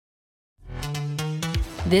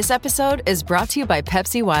This episode is brought to you by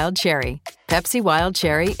Pepsi Wild Cherry. Pepsi Wild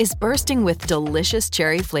Cherry is bursting with delicious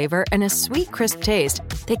cherry flavor and a sweet, crisp taste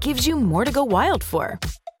that gives you more to go wild for.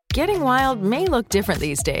 Getting wild may look different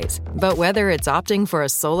these days, but whether it's opting for a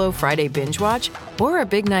solo Friday binge watch or a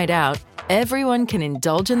big night out, everyone can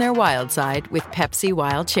indulge in their wild side with Pepsi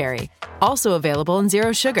Wild Cherry. Also available in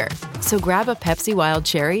Zero Sugar. So grab a Pepsi Wild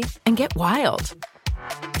Cherry and get wild.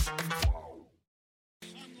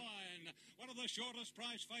 Shortest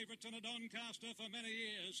price favourites in a Doncaster for many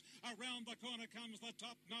years. Around the corner comes the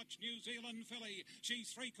top-notch New Zealand filly. She's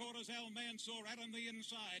three-quarters Al Mansour out on the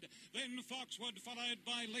inside. Then Foxwood followed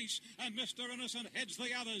by Leash, and Mr. Innocent heads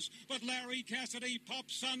the others. But Larry Cassidy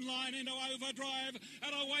pops Sunline into overdrive,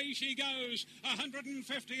 and away she goes. 150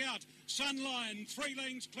 out. Sunline, 3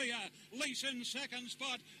 lengths clear. Leash in second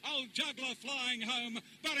spot. Old Juggler flying home.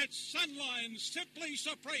 But it's Sunline, simply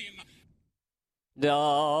supreme.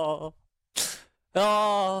 No.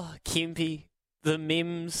 Oh, Kempy, the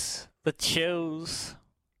Mims, the Chills,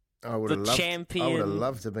 the Champion. I would have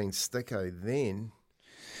loved to have been Sticko then.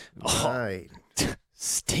 Mate.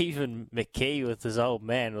 Stephen McKee with his old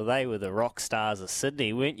man. Well, they were the rock stars of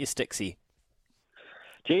Sydney, weren't you, Stixie?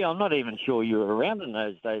 Gee, I'm not even sure you were around in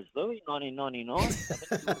those days, Louis,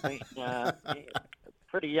 1999. I think you would have been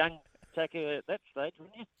pretty young attacker at that stage,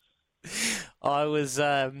 weren't you?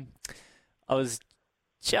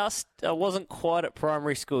 I wasn't quite at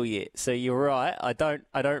primary school yet, so you're right. I don't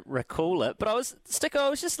recall it, but I was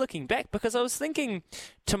just looking back because I was thinking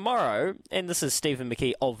tomorrow, and this is Stephen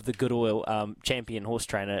McKee of the Good Oil Champion horse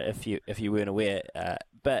trainer, if you weren't aware.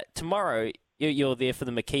 But tomorrow you're there for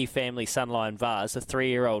the McKee family Sunline Vars, the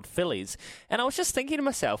 3-year-old fillies, and I was just thinking to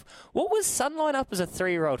myself, what was Sunline up as a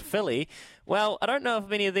 3-year-old filly? Well, I don't know if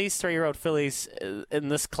many of these 3-year-old fillies in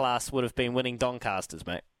this class would have been winning Doncasters,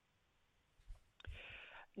 mate.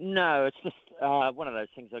 No, it's just one of those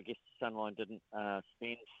things. I guess Sunline didn't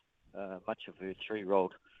spend much of her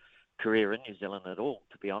 3-year-old career in New Zealand at all,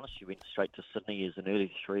 to be honest. She went straight to Sydney as an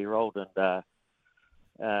early 3-year-old and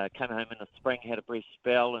came home in the spring, had a brief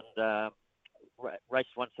spell and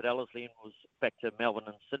raced once at Ellerslie and was back to Melbourne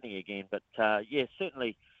and Sydney again. But,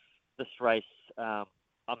 certainly this race,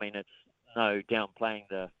 it's no downplaying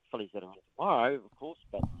the fillies that are on tomorrow, of course,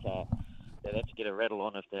 but they'd have to get a rattle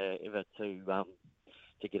on if they're ever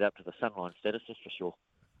to get up to the Sunline status, that's for sure.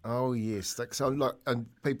 Oh yes, so and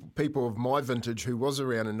people of my vintage who was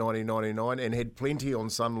around in 1999 and had plenty on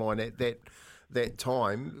Sunline at that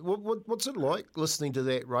time. What's it like listening to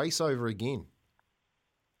that race over again?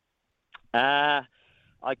 I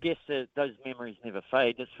guess those memories never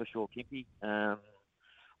fade. That's for sure, Kempy. I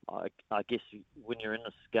guess when you're in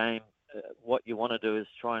this game, what you want to do is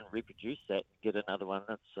try and reproduce that and get another one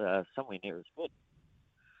that's somewhere near as good.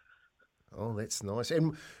 Oh, that's nice.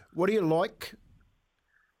 And what do you like,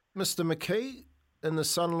 Mr. McKee, in the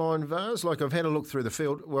Sunline Vars? Like, I've had a look through the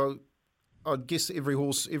field. Well, I guess every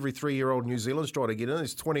 3-year-old New Zealand's trying to get in.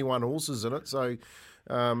 There's 21 horses in it, so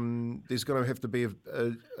there's going to have to be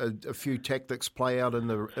a few tactics play out in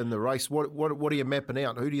the race. What are you mapping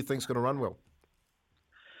out? Who do you think's going to run well?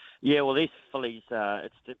 Yeah, well, these fillies,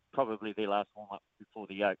 it's probably their last warm-up before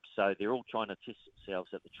the Oaks, so they're all trying to test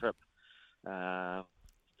themselves at the trip.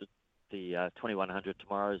 The 2100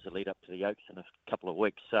 tomorrow is the lead up to the Oaks in a couple of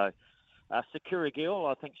weeks. So Sakura Girl,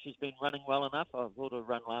 I think she's been running well enough. I thought her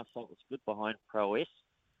run last night was good behind Pro S.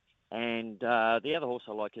 And the other horse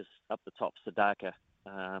I like is up the top, Sadaka.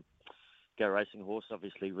 Go Racing horse,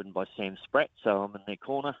 obviously ridden by Sam Spratt, so I'm in their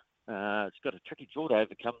corner. It's got a tricky draw to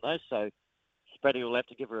overcome though, so Spratty will have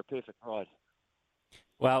to give her a perfect ride.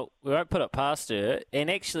 Well, we won't put it past her.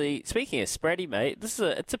 And actually, speaking of Spratty, mate, it's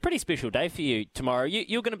a pretty special day for you tomorrow.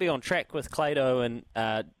 You're going to be on track with Clado and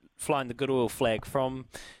flying the Good Oil flag from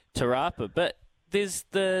Te Rapa, but there's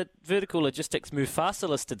the Vertical Logistics Mufasa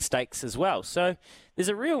listed stakes as well. So there's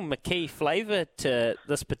a real McKee flavour to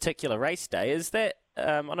this particular race day. Is that,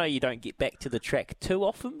 I know you don't get back to the track too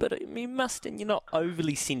often, but you must, and you're not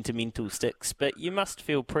overly sentimental, Sticks, but you must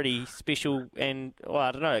feel pretty special and,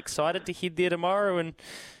 excited to head there tomorrow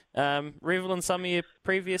and revel in some of your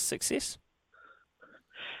previous success.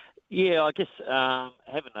 Yeah, I guess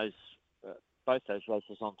having both those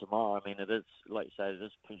races on tomorrow, it is, like you say, it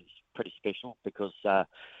is pretty special because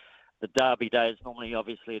the Derby day is normally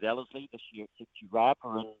obviously at Ellerslie. This year it's at Te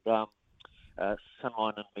Rapa, and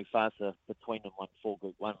Sunline and Mufasa between them won 4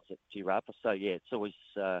 Group 1s at Te Rapa. So yeah, it's always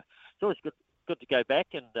good to go back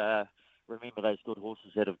and remember those good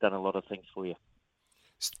horses that have done a lot of things for you.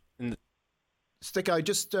 Sticko, I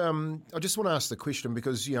just want to ask the question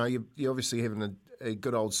because you're obviously having a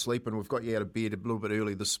good old sleep, and we've got you out of bed a little bit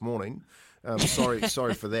early this morning.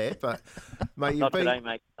 Sorry for that, but mate, Not today,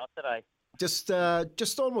 mate. Not today. Just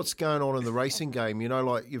on what's going on in the racing game,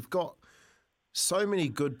 like you've got so many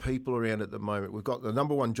good people around at the moment. We've got the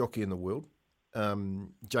number one jockey in the world,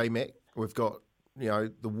 J-Mac. We've got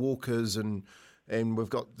the Walkers and we've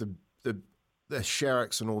got the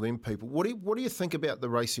Sharrocks and all them people. What do you think about the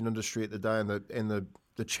racing industry at the day and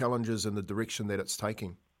the challenges and the direction that it's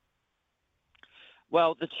taking?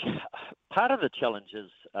 Well, part of the challenge is,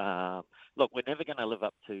 look, we're never going to live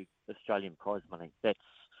up to Australian prize money. That's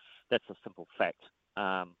a simple fact.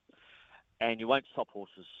 And you won't stop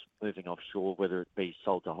horses moving offshore, whether it be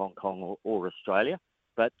sold to Hong Kong or Australia.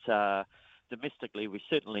 But domestically, we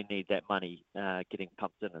certainly need that money getting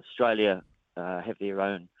pumped in. Australia have their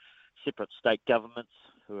own separate state governments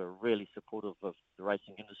who are really supportive of the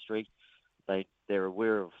racing industry. They're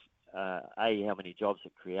aware of, A, how many jobs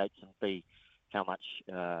it creates, and B, how much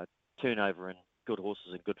turnover in good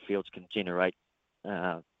horses and good fields can generate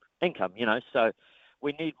income, So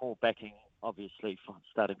we need more backing, obviously,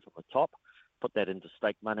 starting from the top. Put that into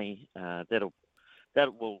stake money.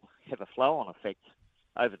 That will have a flow-on effect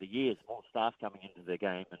over the years. More staff coming into the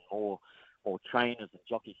game and more trainers and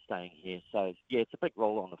jockeys staying here. So yeah, it's a big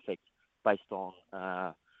roll-on effect based on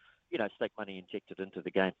stake money injected into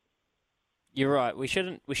the game. You're right. We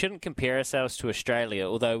shouldn't compare ourselves to Australia,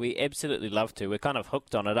 although we absolutely love to. We're kind of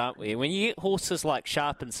hooked on it, aren't we? When you get horses like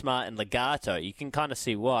Sharp and Smart and Legato, you can kind of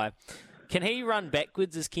see why. Can he run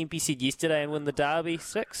backwards, as Kempy said yesterday, and win the Derby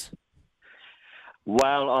 6?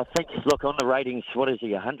 Well, I think, look, on the ratings, what is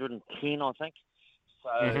he, 110, I think? So,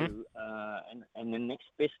 and the next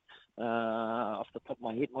best, off the top of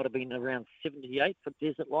my head, might have been around 78 for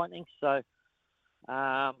Desert Lightning. So,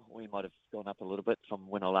 we might have gone up a little bit from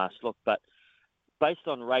when I last looked. But based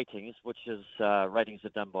on ratings, which is ratings are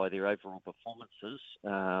done by their overall performances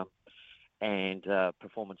and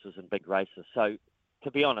performances in big races. So,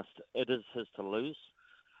 to be honest, it is his to lose.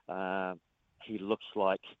 He looks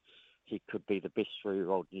like he could be the best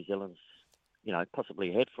 3-year-old New Zealand's,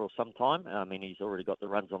 possibly had for some time. I mean, he's already got the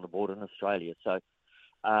runs on the board in Australia. So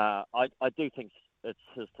I do think it's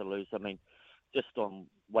his to lose. I mean, just on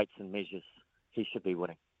weights and measures, he should be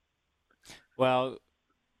winning. Well,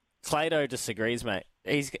 Clado disagrees, mate.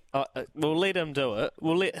 We'll let him do it.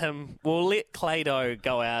 We'll let Clado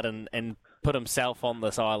go out and put himself on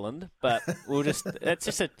this island, but that's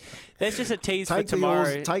just a tease for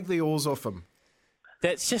tomorrow. Take the oars off him.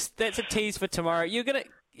 That's a tease for tomorrow. You're gonna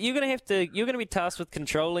be tasked with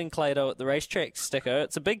controlling Clado at the racetrack, Sticko.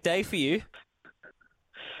 It's a big day for you.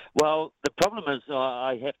 Well, the problem is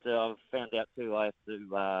I've found out too, I have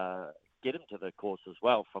to get him to the course as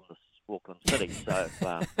well from the Auckland City. So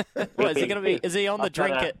is he on the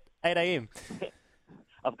drink at 8 a.m?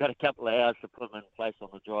 I've got a couple of hours to put him in place on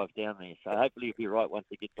the drive down there. So hopefully he'll be right once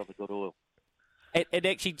he gets on the good oil. And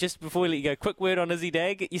actually, just before we let you go, quick word on Izzy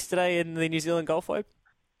Dag yesterday in the New Zealand Golf Open.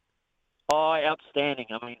 Oh, outstanding.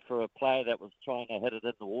 I mean, for a player that was trying to hit it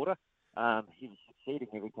in the water, he was succeeding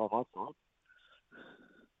every time I saw him.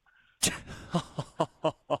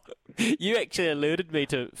 You actually alerted me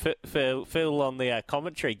to Phil on the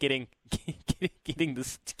commentary getting the.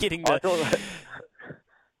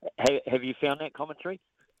 Have you found that commentary?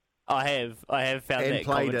 I have found and that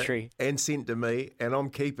played commentary. It and sent to me, and I'm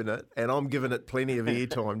keeping it, and I'm giving it plenty of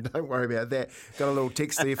airtime. Don't worry about that. Got a little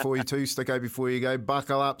text there for you too, Sticko, before you go.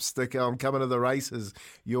 Buckle up, Sticko. I'm coming to the races.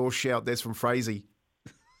 Your shout. That's from Frazee.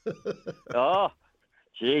 Oh,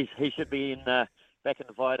 geez. He should be back in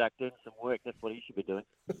the viaduct doing some work. That's what he should be doing.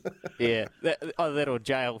 Yeah. That or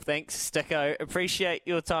jail. Thanks, Sticko. Appreciate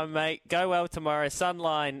your time, mate. Go well tomorrow.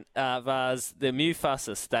 Sunline Vars, the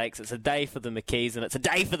Mufasa Stakes. It's a day for the McKees, and it's a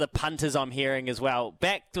day for the punters, I'm hearing as well.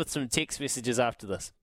 Back with some text messages after this.